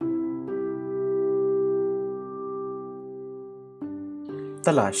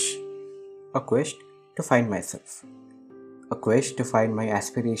Talash, a quest to find myself, a quest to find my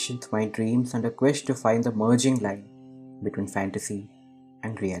aspirations, my dreams, and a quest to find the merging line between fantasy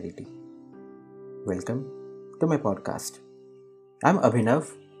and reality. Welcome to my podcast. I'm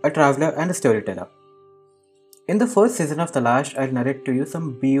Abhinav, a traveler and a storyteller. In the first season of Talash, I'll narrate to you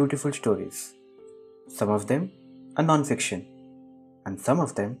some beautiful stories. Some of them are non fiction, and some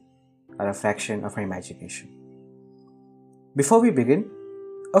of them are a fraction of my imagination. Before we begin,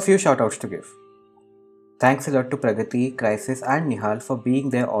 a few shoutouts to give. Thanks a lot to Pragati, Crisis, and Nihal for being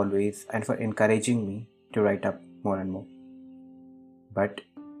there always and for encouraging me to write up more and more. But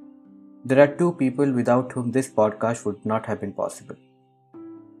there are two people without whom this podcast would not have been possible.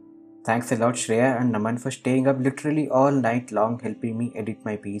 Thanks a lot, Shreya and Naman, for staying up literally all night long helping me edit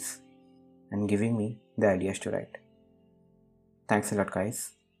my piece and giving me the ideas to write. Thanks a lot,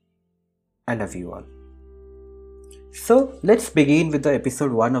 guys. I love you all. So, let's begin with the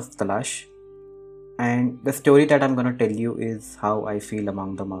episode 1 of Talash. And the story that I'm gonna tell you is how I feel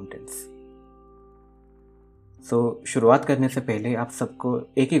among the mountains. So, शुरुआत करने से पहले आप सबको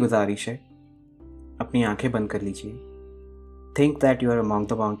एक ही गुजारिश है, अपनी आंखें बंद कर लीजिए. Think that you are among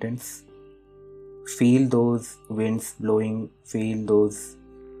the mountains. Feel those winds blowing, feel those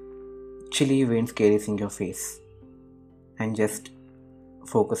chilly winds caressing your face. And just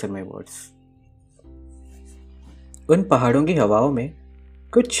focus on my words. उन पहाड़ों की हवाओं में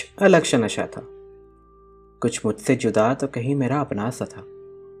कुछ अलग सा नशा था. कुछ मुझसे जुदा तो कहीं मेरा अपना सा था.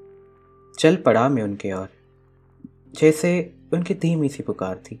 चल पड़ा मैं उनके ओर, जैसे उनकी धीमी सी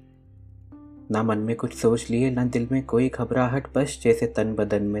पुकार थी. ना मन में कुछ सोच लिए, ना दिल में कोई घबराहट, बस जैसे तन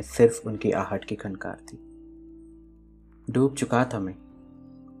बदन में सिर्फ उनकी आहट की खनकार थी. डूब चुका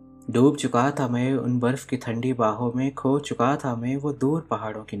था मैं उन बर्फ की ठंडी बाहों में. खो चुका था मैं वो दूर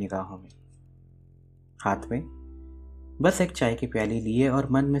पहाड़ों की निगाहों में. हाथ में बस एक चाय की प्याली लिए और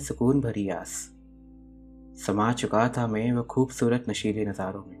मन में सुकून भरी आस. समा चुका था मैं वो खूबसूरत नशीले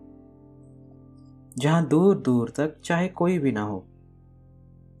नज़ारों में, जहां दूर दूर तक चाहे कोई भी ना हो,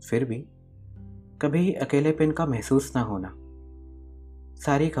 फिर भी कभी अकेलेपन का महसूस ना होना.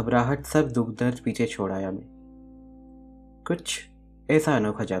 सारी घबराहट, सब दुख दर्द पीछे छोड़ आया मैं. कुछ ऐसा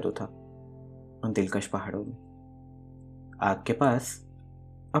अनोखा जादू था उन दिलकश पहाड़ों में. आग के पास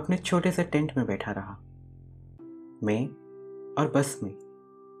अपने छोटे से टेंट में बैठा रहा मैं, और बस में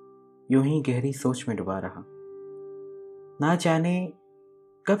यूं ही गहरी सोच में डूबा रहा. ना जाने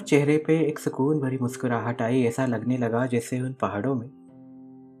कब चेहरे पे एक सुकून भरी मुस्कुराहट आई. ऐसा लगने लगा जैसे उन पहाड़ों में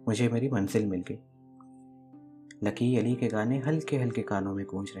मुझे मेरी मंजिल मिल गई. लकी अली के गाने हल्के हल्के कानों में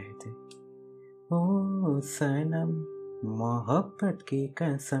गूंज रहे थे. ओ सनम मोहब्बत की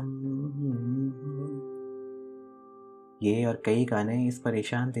कसम. ये और कई गाने इस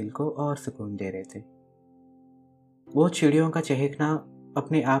परेशान दिल को और सुकून दे रहे थे. वो चिड़ियों का चहकना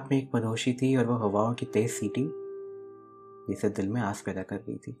अपने आप में एक मदहोशी थी, और वो हवाओं की तेज सीटी जिसे दिल में आस पैदा कर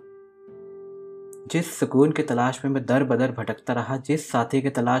रही थी. जिस सुकून के तलाश में मैं दर बदर भटकता रहा, जिस साथी के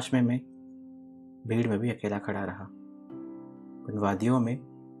तलाश में मैं भीड़ में भी अकेला खड़ा रहा, उन वादियों में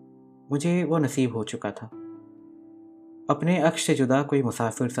मुझे वो नसीब हो चुका था. अपने अक्ष से जुदा कोई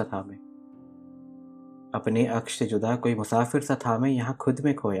मुसाफिर सा था मैं. अपने अक्ष से जुदा कोई मुसाफिर सा था मैं. यहाँ खुद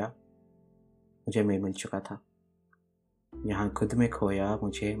में खोया मुझे मैं मिल चुका था. यहाँ खुद में खोया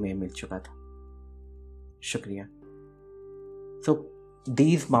मुझे मैं मिल चुका था. शुक्रिया. So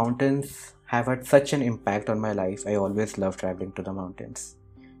these mountains have had such an impact on my life. I always love traveling to the mountains.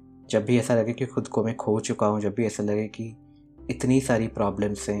 जब भी ऐसा लगे कि खुद को मैं खो चुका हूँ, जब भी ऐसा लगे कि इतनी सारी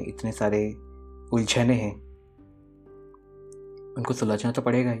प्रॉब्लम्स हैं, इतने सारे उलझने हैं, उनको सुलझना तो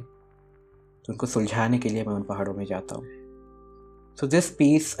पड़ेगा ही, तो उनको सुलझाने के लिए मैं उन पहाड़ों में जाता हूँ. So this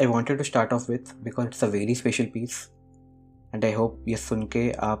piece I wanted to start off with because it's a very special piece. And I hope ये सुन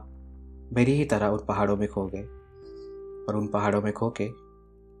के आप मेरी ही तरह उन पहाड़ों में खो गए और उन पहाड़ों में खो के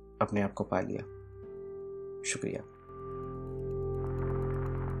अपने आप को पा लिया. शुक्रिया.